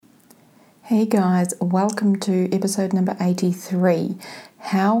Hey guys, welcome to episode number 83,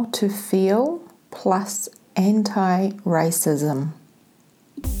 How to Feel plus Anti-Racism.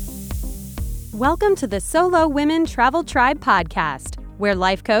 Welcome to the Solo Women Travel Tribe podcast, where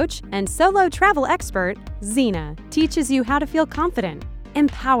life coach and solo travel expert, Zena, teaches you how to feel confident,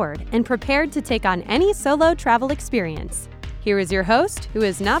 empowered, and prepared to take on any solo travel experience. Here is your host, who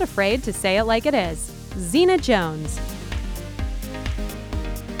is not afraid to say it like it is, Zena Jones.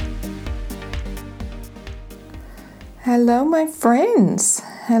 Hello, my friends.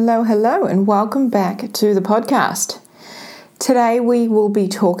 Hello, and welcome back to the podcast. Today we will be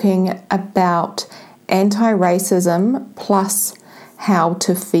talking about anti-racism plus how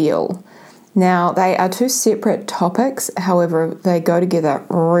to feel. Now, they are two separate topics, however, they go together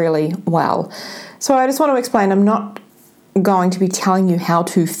really well. So I just want to explain, I'm not going to be telling you how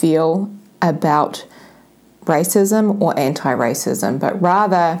to feel about racism or anti-racism, but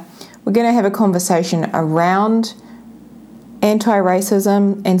rather we're going to have a conversation around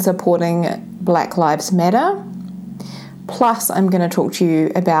anti-racism and supporting Black Lives Matter. Plus, I'm going to talk to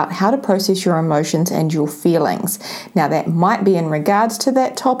you about how to process your emotions and your feelings. Now, that might be in regards to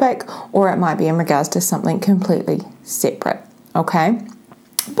that topic, or it might be in regards to something completely separate, okay?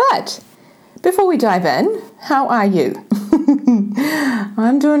 But before we dive in, how are you?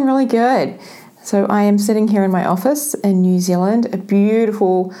 I'm doing really good. So I am sitting here in my office in New Zealand, a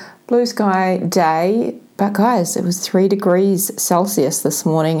beautiful blue sky day. But guys, it was 3 degrees Celsius this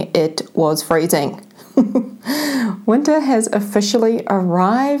morning. It was freezing. Winter has officially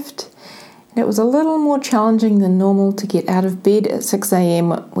arrived. It was a little more challenging than normal to get out of bed at 6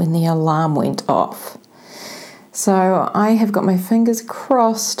 a.m. when the alarm went off. So I have got my fingers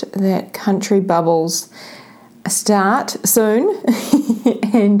crossed that country bubbles start soon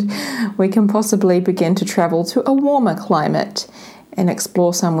and we can possibly begin to travel to a warmer climate and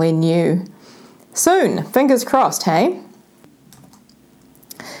explore somewhere new soon. Fingers crossed, hey?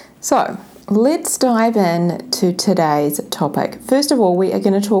 So let's dive into today's topic. First of all, we are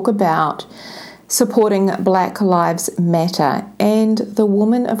going to talk about supporting Black Lives Matter and the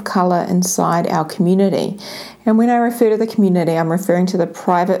women of colour inside our community. And when I refer to the community, I'm referring to the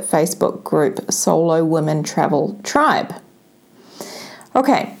private Facebook group Solo Women Travel Tribe.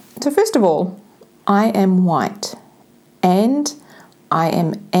 Okay, so first of all, I am white and I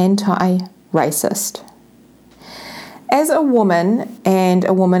am anti-racist. As a woman and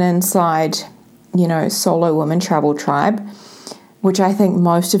a woman inside, Solo Women Travel Tribe, which I think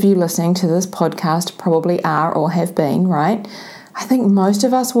most of you listening to this podcast probably are or have been, right? I think most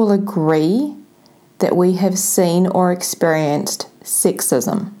of us will agree that we have seen or experienced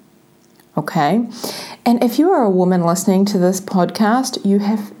sexism, okay? And if you are a woman listening to this podcast, you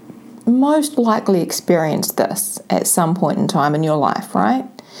have most likely experienced this at some point in time in your life, right?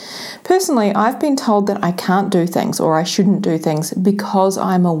 Personally, I've been told that I can't do things or I shouldn't do things because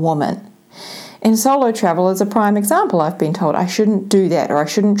I'm a woman. And solo travel is a prime example. I've been told I shouldn't do that or I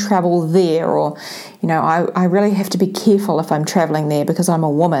shouldn't travel there or, I really have to be careful if I'm traveling there because I'm a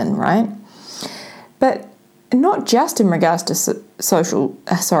woman, right? But not just in regards to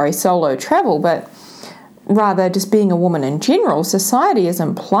solo travel, but rather just being a woman in general. Society has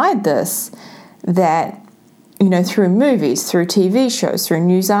implied this, that through movies, through TV shows, through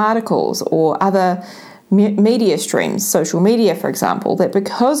news articles or other media streams, social media, for example, that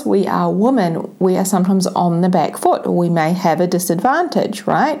because we are women, we are sometimes on the back foot or we may have a disadvantage,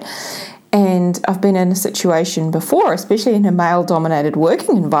 right? And I've been in a situation before, especially in a male-dominated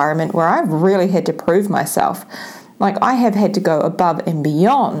working environment, where I've really had to prove myself. Like I have had to go above and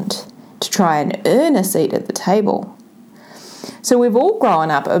beyond to try and earn a seat at the table. So we've all grown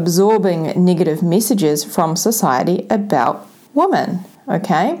up absorbing negative messages from society about women,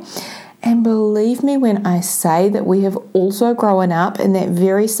 okay? And believe me when I say that we have also grown up in that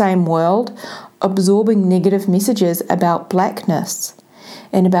very same world absorbing negative messages about blackness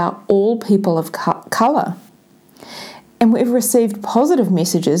and about all people of colour. And we've received positive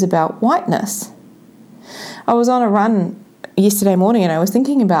messages about whiteness. I was on a run yesterday morning and I was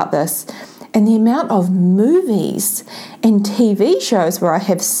thinking about this, and the amount of movies and TV shows where I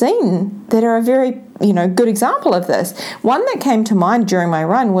have seen that are a very, good example of this. One that came to mind during my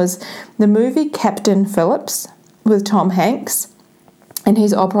run was the movie Captain Phillips with Tom Hanks. And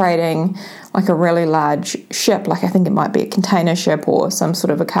he's operating like a really large ship, like I think it might be a container ship or some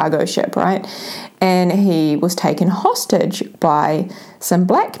sort of a cargo ship, right? And he was taken hostage by some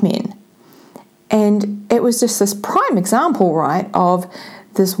black men. And it was just this prime example, right, of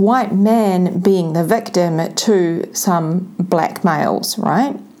this white man being the victim to some black males,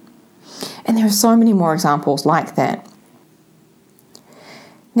 right? And there are so many more examples like that.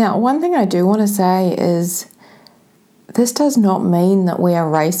 Now, one thing I do want to say is this does not mean that we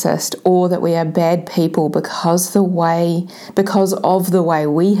are racist or that we are bad people because of the way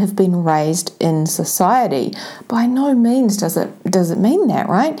we have been raised in society. By no means does it mean that,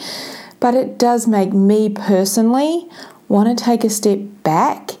 right? But it does make me personally want to take a step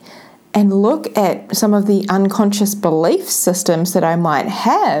back and look at some of the unconscious belief systems that I might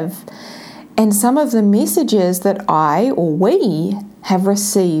have and some of the messages that I or we have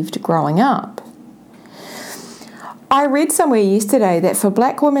received growing up. I read somewhere yesterday that for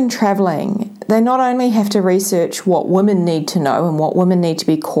Black women travelling, they not only have to research what women need to know and what women need to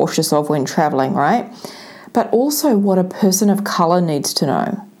be cautious of when travelling, right? But also what a person of colour needs to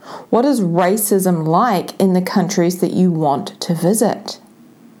know. What is racism like in the countries that you want to visit?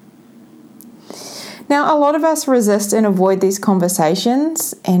 Now, a lot of us resist and avoid these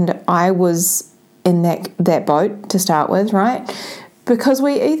conversations, and I was in that boat to start with, right? Because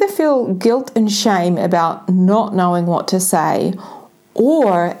we either feel guilt and shame about not knowing what to say,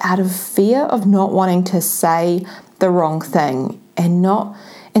 or out of fear of not wanting to say the wrong thing, and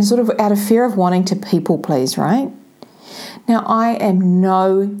sort of out of fear of wanting to people please, right? Now, I am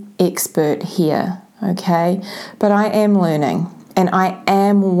no expert here, okay? But I am learning, and I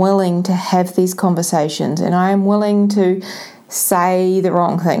am willing to have these conversations, and I am willing to say the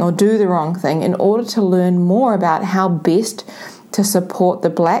wrong thing or do the wrong thing in order to learn more about how best to support the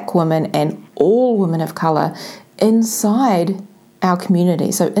Black women and all women of colour inside our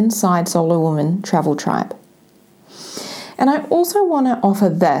community, so inside Solo Woman Travel Tribe. And I also want to offer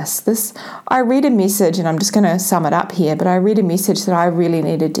this. I read a message, and I'm just going to sum it up here, but I read a message that I really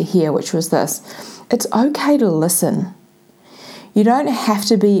needed to hear, which was this: it's okay to listen. You don't have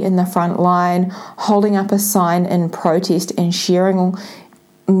to be in the front line holding up a sign in protest and sharing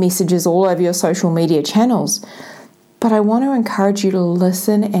messages all over your social media channels. But I want to encourage you to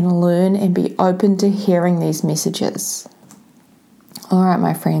listen and learn and be open to hearing these messages. All right,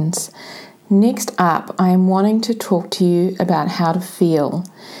 my friends. Next up, I am wanting to talk to you about how to feel.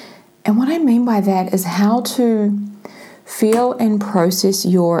 And what I mean by that is how to feel and process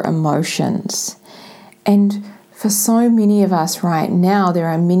your emotions. And for so many of us right now, there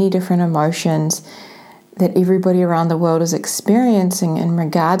are many different emotions that everybody around the world is experiencing in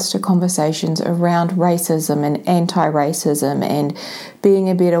regards to conversations around racism and anti-racism and being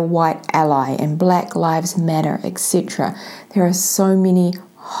a better white ally and Black Lives Matter, etc. There are so many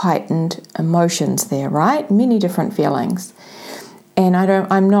heightened emotions there, right? Many different feelings. And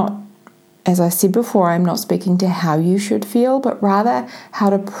as I said before, I'm not speaking to how you should feel, but rather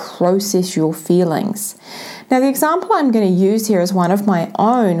how to process your feelings. Now, the example I'm going to use here is one of my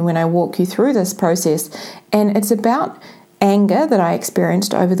own when I walk you through this process, and it's about anger that I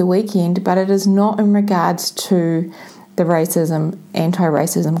experienced over the weekend, but it is not in regards to the racism,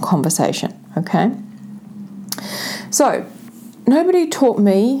 anti-racism conversation, okay? So, nobody taught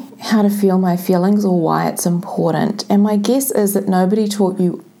me how to feel my feelings or why it's important, and my guess is that nobody taught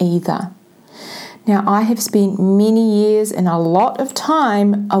you either. Now, I have spent many years and a lot of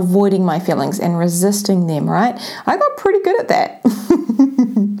time avoiding my feelings and resisting them, right? I got pretty good at that.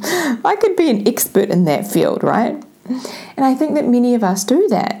 I could be an expert in that field, right? And I think that many of us do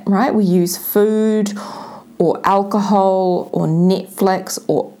that, right? We use food or alcohol or Netflix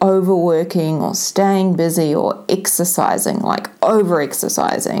or overworking or staying busy or exercising, like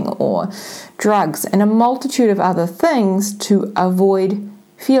over-exercising, or drugs and a multitude of other things to avoid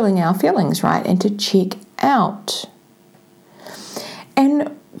feeling our feelings, right, and to check out.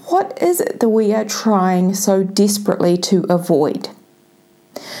 And what is it that we are trying so desperately to avoid?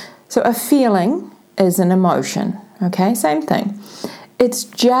 So a feeling is an emotion, okay, same thing. It's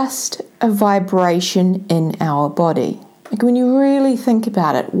just a vibration in our body. Like when you really think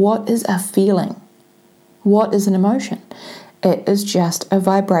about it, what is a feeling? What is an emotion? It is just a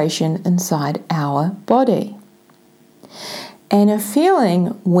vibration inside our body. And a feeling,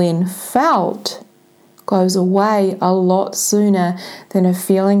 when felt, goes away a lot sooner than a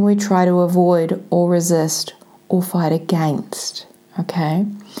feeling we try to avoid or resist or fight against, okay?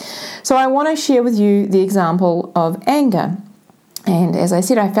 So I want to share with you the example of anger. And as I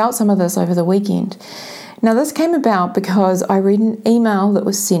said, I felt some of this over the weekend. Now, this came about because I read an email that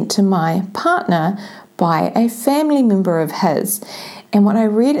was sent to my partner by a family member of his. And what I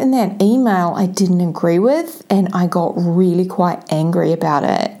read in that email, I didn't agree with, and I got really quite angry about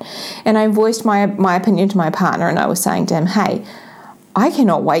it. And I voiced my opinion to my partner, and I was saying to him, hey, I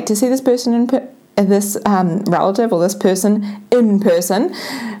cannot wait to see this person, this relative or this person in person,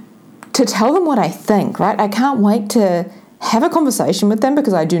 to tell them what I think, right? I can't wait to have a conversation with them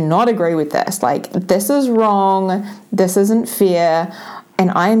because I do not agree with this. Like, this is wrong, this isn't fair, and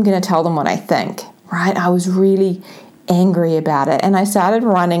I am going to tell them what I think, right? I was really angry about it, and I started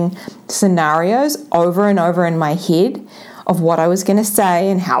running scenarios over and over in my head of what I was going to say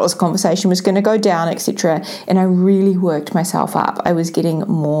and how this conversation was going to go down, etc. And I really worked myself up. I was getting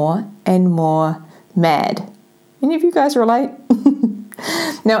more and more mad. Any of you guys relate?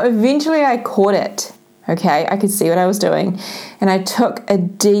 Now, eventually I caught it, okay? I could see what I was doing, and I took a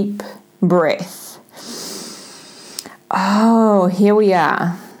deep breath. Oh, here we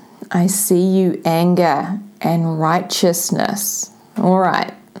are. I see you, anger and righteousness. All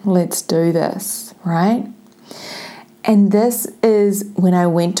right, let's do this, right? And this is when I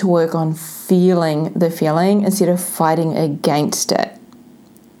went to work on feeling the feeling instead of fighting against it.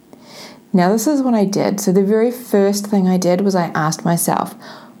 Now, this is what I did. So the very first thing I did was I asked myself,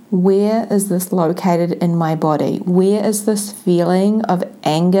 where is this located in my body? Where is this feeling of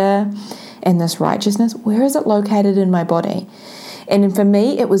anger and this righteousness? Where is it located in my body? And for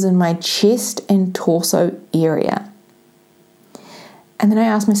me, it was in my chest and torso area. And then I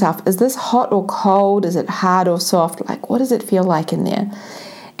asked myself, is this hot or cold? Is it hard or soft? Like, what does it feel like in there?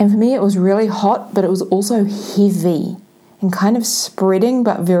 And for me, it was really hot, but it was also heavy and kind of spreading,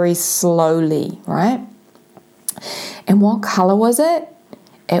 but very slowly, right? And what color was it?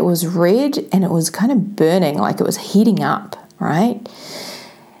 It was red, and it was kind of burning, like it was heating up, right?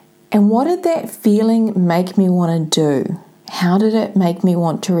 And what did that feeling make me want to do? How did it make me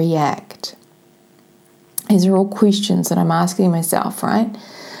want to react? These are all questions that I'm asking myself, right?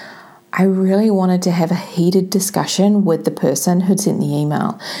 I really wanted to have a heated discussion with the person who'd sent the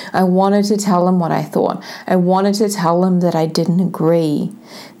email. I wanted to tell them what I thought. I wanted to tell them that I didn't agree,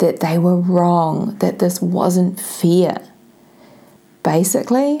 that they were wrong, that this wasn't fair.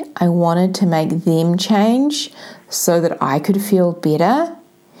 Basically, I wanted to make them change so that I could feel better.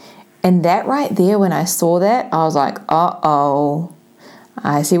 And that right there, when I saw that, I was like, uh-oh.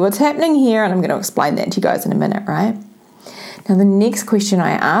 I see what's happening here, and I'm going to explain that to you guys in a minute, right? Now, the next question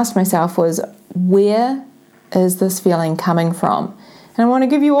I asked myself was, where is this feeling coming from? And I want to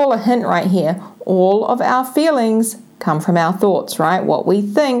give you all a hint right here. All of our feelings come from our thoughts, right? What we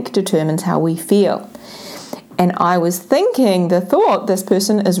think determines how we feel. And I was thinking the thought, this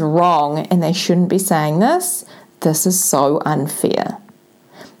person is wrong and they shouldn't be saying this. This is so unfair.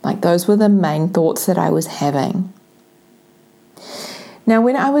 Like, those were the main thoughts that I was having. Now,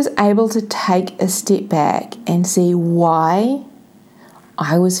 when I was able to take a step back and see why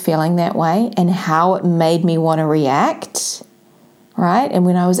I was feeling that way and how it made me want to react, right? And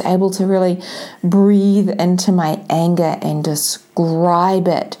when I was able to really breathe into my anger and describe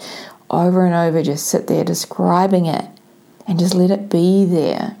it over and over, just sit there describing it and just let it be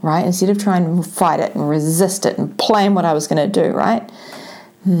there, right? Instead of trying to fight it and resist it and plan what I was going to do, right?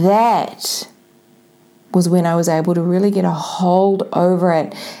 That was when I was able to really get a hold over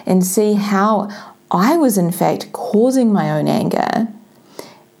it and see how I was in fact causing my own anger.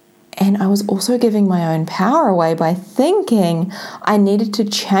 And I was also giving my own power away by thinking I needed to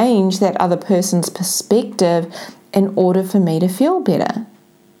change that other person's perspective in order for me to feel better.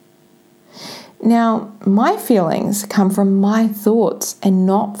 Now, my feelings come from my thoughts and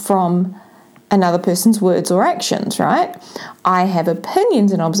not from another person's words or actions, right? I have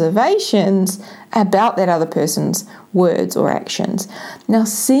opinions and observations about that other person's words or actions. Now,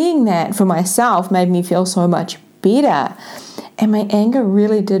 seeing that for myself made me feel so much better, and my anger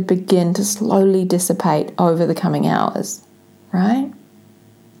really did begin to slowly dissipate over the coming hours, right?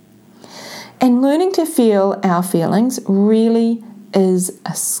 And learning to feel our feelings really is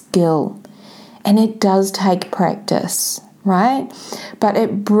a skill, and it does take practice, right? But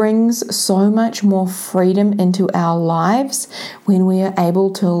it brings so much more freedom into our lives when we are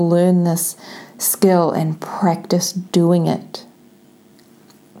able to learn this skill and practice doing it.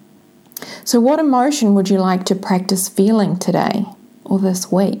 So what emotion would you like to practice feeling today or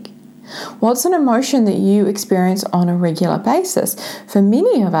this week? What's an emotion that you experience on a regular basis? For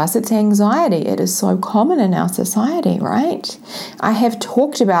many of us, it's anxiety. It is so common in our society, right? I have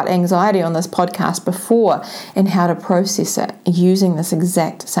talked about anxiety on this podcast before and how to process it using this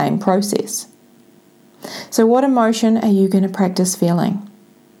exact same process. So what emotion are you going to practice feeling?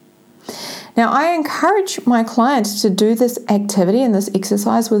 Now, I encourage my clients to do this activity and this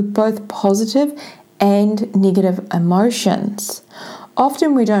exercise with both positive and negative emotions.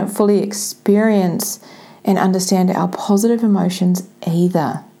 Often we don't fully experience and understand our positive emotions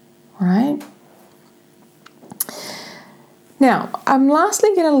either, right? Now, I'm lastly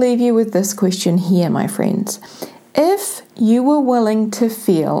going to leave you with this question here, my friends. If you were willing to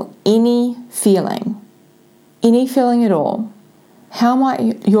feel any feeling at all, how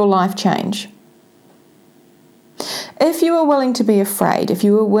might your life change? If you are willing to be afraid, if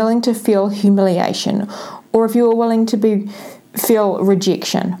you are willing to feel humiliation, or if you are willing to feel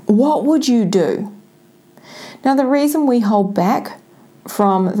rejection, what would you do? Now, the reason we hold back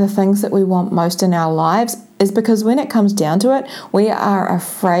from the things that we want most in our lives is because when it comes down to it, we are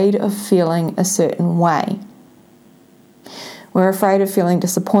afraid of feeling a certain way. We're afraid of feeling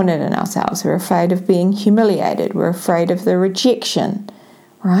disappointed in ourselves. We're afraid of being humiliated. We're afraid of the rejection,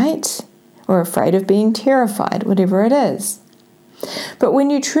 right? We're afraid of being terrified, whatever it is. But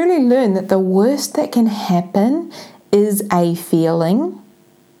when you truly learn that the worst that can happen is a feeling,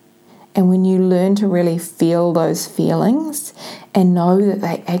 and when you learn to really feel those feelings and know that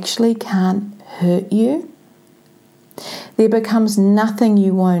they actually can't hurt you, there becomes nothing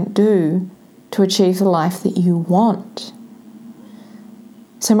you won't do to achieve the life that you want.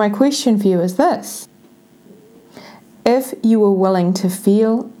 So my question for you is this: if you were willing to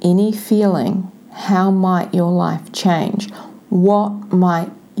feel any feeling, how might your life change? What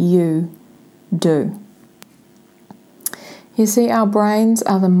might you do? You see, our brains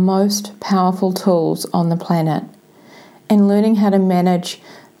are the most powerful tools on the planet, and learning how to manage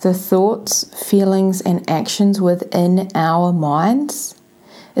the thoughts, feelings, and actions within our minds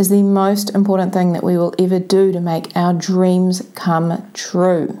is the most important thing that we will ever do to make our dreams come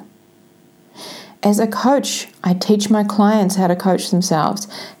true. As a coach, I teach my clients how to coach themselves,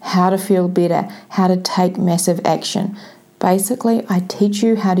 how to feel better, how to take massive action. Basically, I teach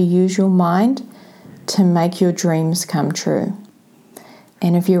you how to use your mind to make your dreams come true.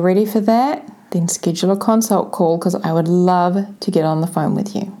 And if you're ready for that, then schedule a consult call because I would love to get on the phone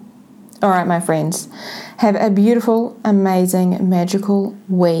with you. All right, my friends, have a beautiful, amazing, magical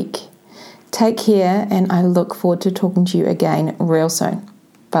week. Take care, and I look forward to talking to you again real soon.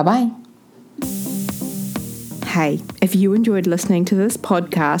 Bye-bye. Hey, if you enjoyed listening to this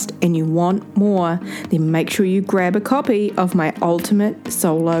podcast and you want more, then make sure you grab a copy of my Ultimate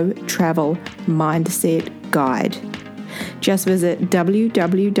Solo Travel Mindset Guide. Just visit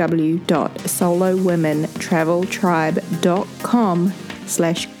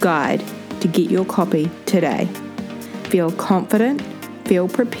www.solowomentraveltribe.com/guide to get your copy today. Feel confident, feel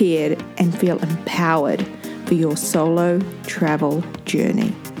prepared, and feel empowered for your solo travel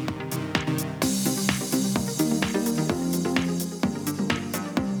journey.